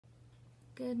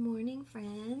Good morning,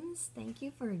 friends. Thank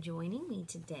you for joining me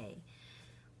today.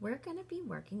 We're going to be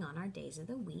working on our days of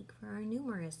the week for our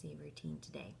numeracy routine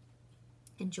today.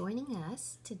 And joining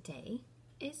us today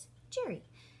is Jerry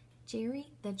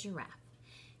the giraffe.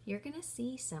 You're going to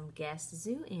see some guest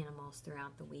zoo animals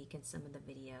throughout the week in some of the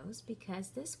videos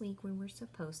because this week we were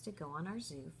supposed to go on our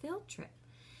zoo field trip.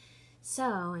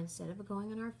 So instead of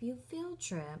going on our zoo field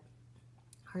trip,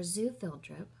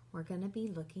 we're going to be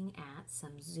looking at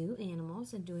some zoo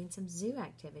animals and doing some zoo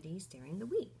activities during the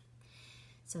week.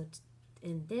 So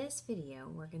in this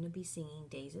video, we're going to be singing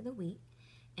Days of the Week,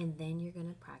 and then you're going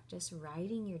to practice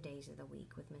writing your Days of the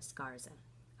Week with Miss Garza.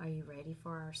 Are you ready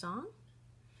for our song?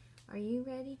 Are you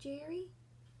ready, Jerry?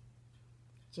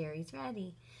 Jerry's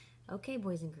ready. Okay,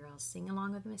 boys and girls, sing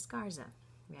along with Miss Garza.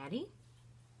 Ready?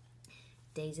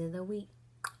 Days of the week,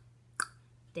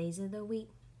 days of the week,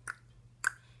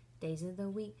 days of the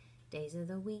week, days of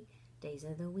the week, days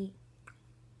of the week.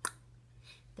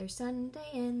 There's Sunday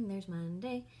and there's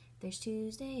Monday, there's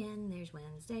Tuesday and there's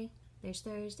Wednesday, there's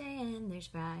Thursday and there's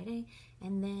Friday,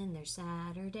 and then there's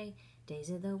Saturday.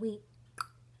 Days of the week,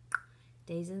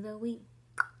 days of the week,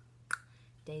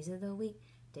 days of the week,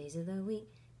 days of the week,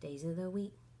 days of the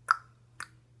week.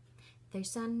 There's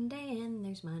Sunday and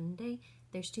there's Monday,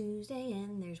 there's Tuesday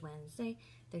and there's Wednesday,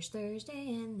 there's Thursday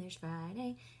and there's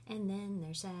Friday, and then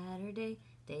there's Saturday.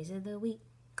 Days of the week,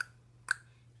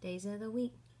 days of the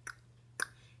week,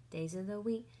 days of the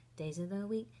week, days of the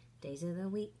week, days of the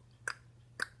week.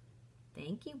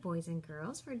 Thank you, boys and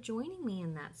girls, for joining me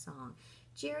in that song.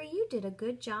 Jerry, you did a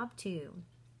good job too.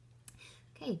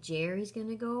 Okay, Jerry's going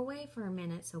to go away for a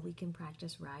minute so we can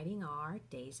practice writing our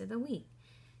days of the week.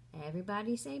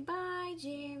 Everybody say bye,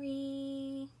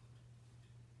 Jerry.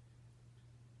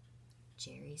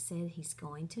 Jerry said he's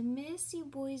going to miss you,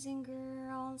 boys and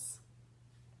girls.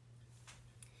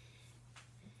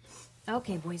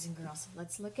 Okay, boys and girls,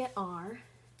 let's look at our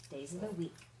days of the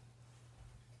week.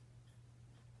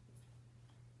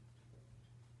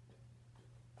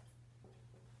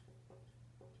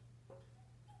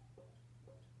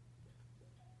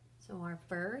 So our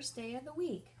first day of the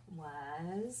week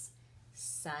was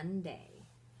Sunday.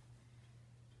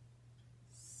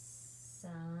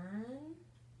 Sunday.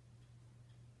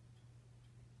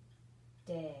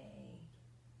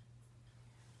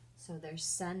 So there's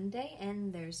Sunday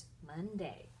and there's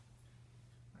Monday.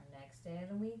 Our next day of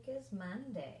the week is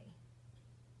Monday.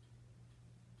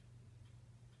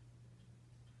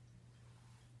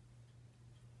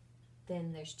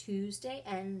 Then there's Tuesday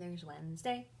and there's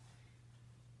Wednesday.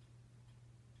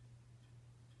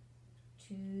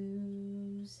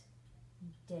 Tuesday.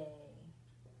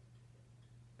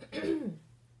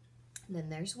 Then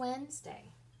there's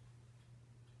Wednesday.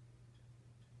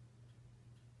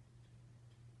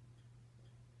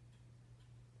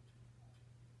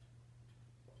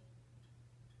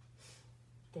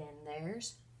 Then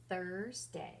there's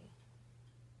Thursday.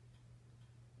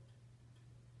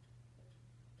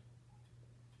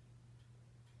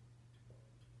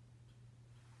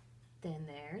 Then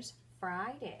there's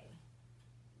Friday.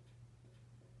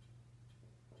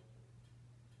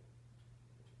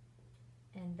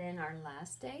 And then our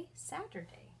last day,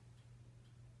 Saturday.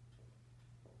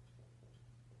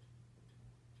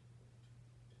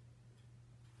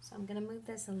 So I'm going to move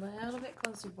this a little bit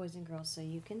closer, boys and girls, so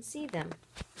you can see them.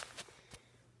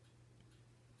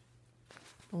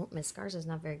 Oh, Miss Garza's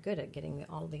not very good at getting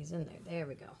all these in there. There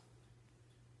we go.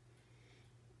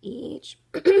 Each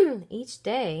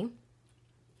day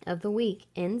of the week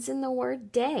ends in the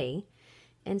word day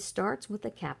and starts with a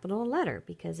capital letter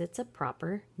because it's a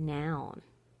proper noun.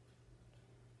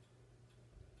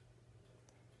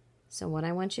 So what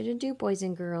I want you to do, boys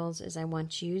and girls, is I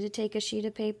want you to take a sheet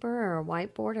of paper or a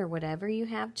whiteboard or whatever you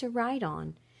have to write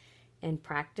on and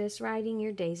practice writing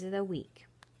your days of the week.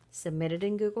 Submit it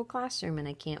in Google Classroom, and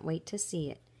I can't wait to see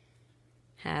it.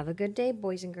 Have a good day,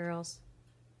 boys and girls.